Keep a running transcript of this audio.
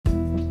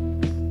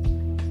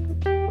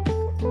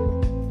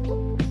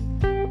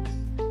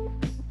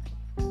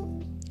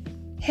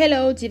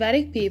Hello,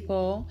 Divatic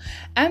people.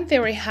 I'm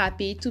very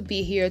happy to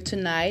be here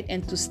tonight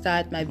and to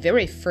start my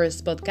very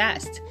first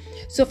podcast.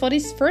 So, for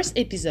this first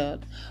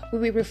episode, we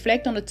will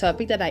reflect on a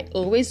topic that I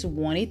always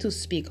wanted to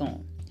speak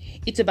on.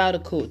 It's about a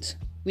quote,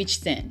 which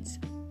stands,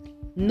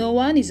 "No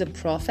one is a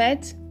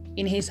prophet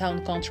in his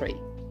own country."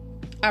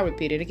 I'll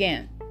repeat it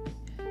again.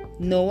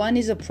 No one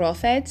is a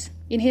prophet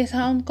in his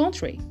own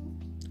country.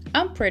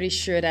 I'm pretty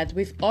sure that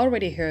we've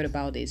already heard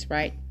about this,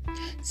 right?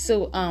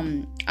 So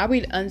I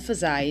will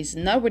emphasize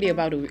not really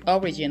about the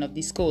origin of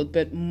this quote,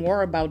 but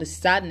more about the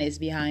sadness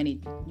behind it,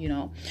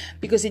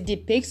 because it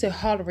depicts a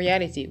hard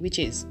reality, which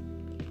is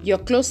your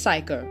close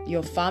cycle,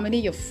 your family,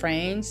 your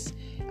friends,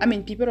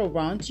 people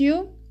around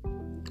you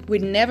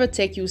will never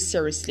take you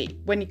seriously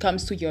when it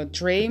comes to your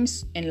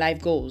dreams and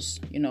life goals,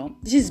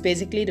 This is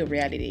basically the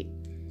reality.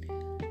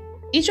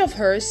 Each of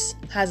us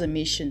has a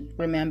mission,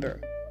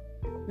 remember.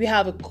 We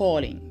have a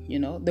calling,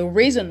 the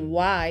reason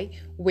why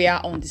we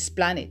are on this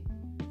planet.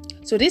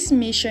 So this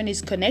mission is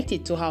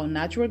connected to our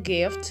natural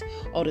gift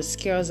or the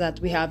skills that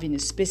we have in a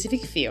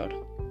specific field.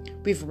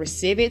 We've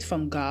received it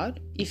from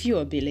God if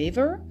you're a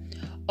believer,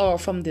 or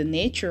from the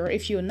nature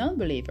if you're a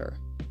non-believer.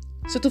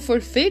 So to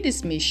fulfill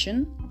this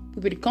mission,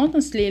 we will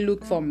constantly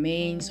look for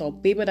means or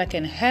people that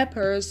can help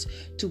us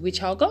to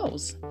reach our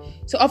goals.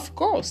 So of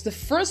course, the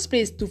first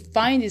place to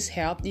find this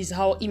help is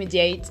our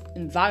immediate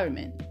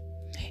environment.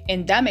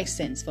 And that makes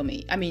sense for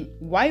me.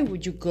 Why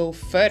would you go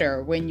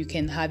further when you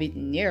can have it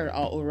near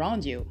or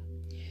around you?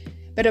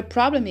 But the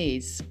problem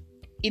is,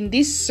 in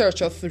this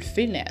search of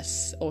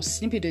fulfillment or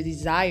simply the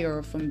desire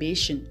of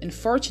ambition,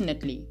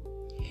 unfortunately,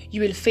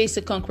 you will face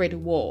a concrete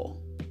wall.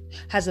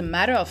 As a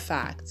matter of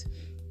fact,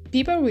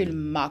 people will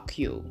mock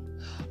you,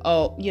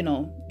 or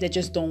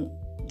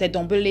they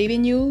don't believe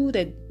in you.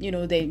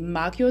 They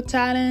mock your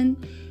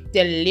talent.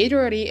 They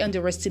literally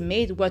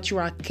underestimate what you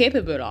are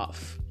capable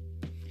of.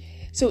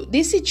 So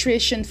this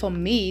situation for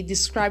me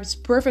describes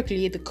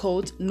perfectly the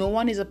quote, "No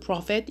one is a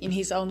prophet in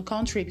his own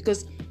country,"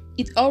 because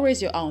it's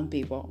always your own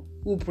people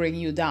who bring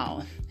you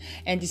down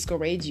and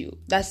discourage you.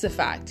 That's the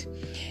fact.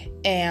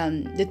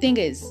 And the thing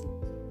is,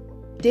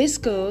 this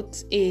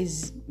quote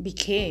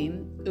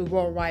became a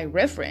worldwide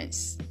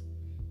reference,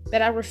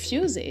 but I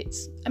refuse it.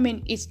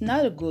 It's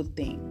not a good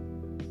thing.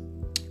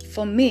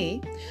 For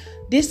me,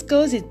 this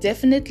quote is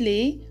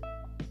definitely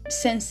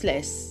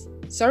senseless.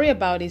 Sorry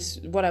about this,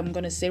 what I'm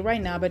going to say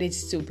right now, but it's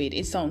stupid.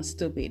 It sounds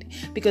stupid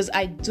because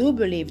I do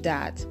believe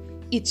that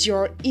it's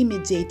your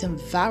immediate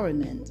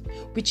environment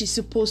which is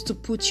supposed to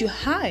put you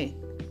high.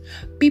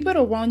 People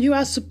around you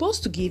are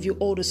supposed to give you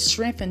all the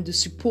strength and the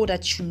support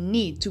that you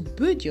need to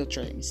build your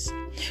dreams.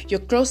 Your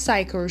close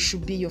cycle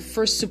should be your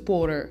first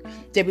supporter.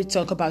 They will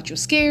talk about your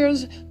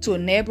skills to a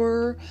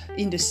neighbor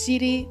in the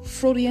city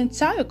through the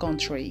entire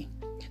country.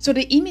 So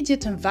the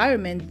immediate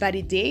environment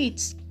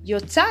validates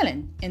your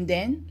talent and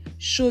then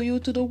show you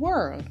to the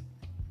world.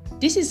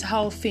 This is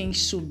how things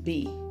should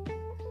be.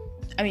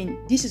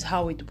 This is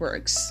how it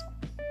works.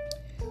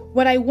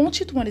 What I want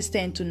you to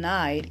understand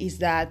tonight is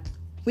that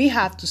we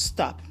have to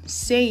stop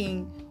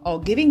saying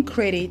or giving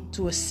credit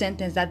to a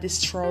sentence that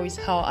destroys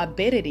our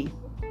ability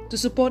to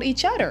support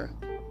each other,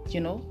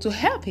 to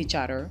help each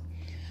other.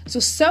 So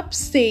stop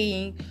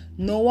saying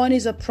no one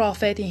is a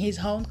prophet in his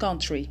own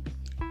country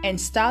and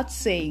start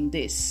saying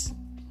this: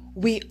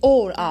 we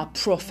all are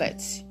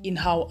prophets in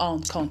our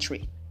own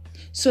country,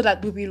 so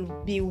that we will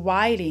be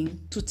willing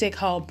to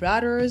take our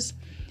brothers,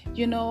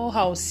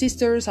 our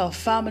sisters, our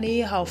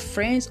family, our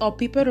friends, or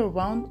people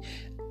around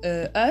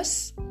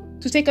us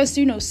to take us,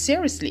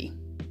 seriously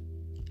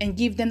and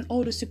give them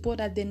all the support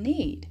that they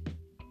need.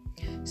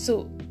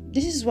 So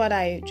this is what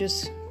I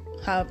just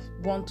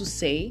want to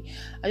say.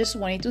 I just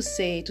wanted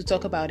to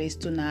talk about this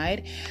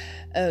tonight.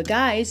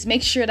 Guys,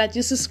 make sure that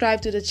you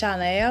subscribe to the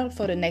channel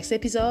for the next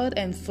episode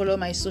and follow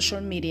my social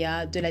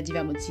media, De La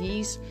Diva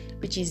Motives,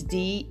 which is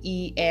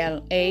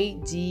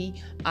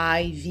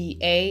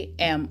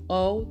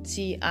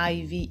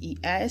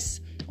DELADIVAMOTIVES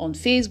on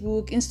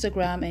Facebook,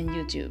 Instagram, and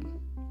YouTube.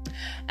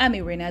 I'm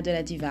Irena De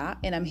La Diva,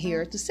 and I'm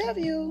here to serve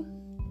you.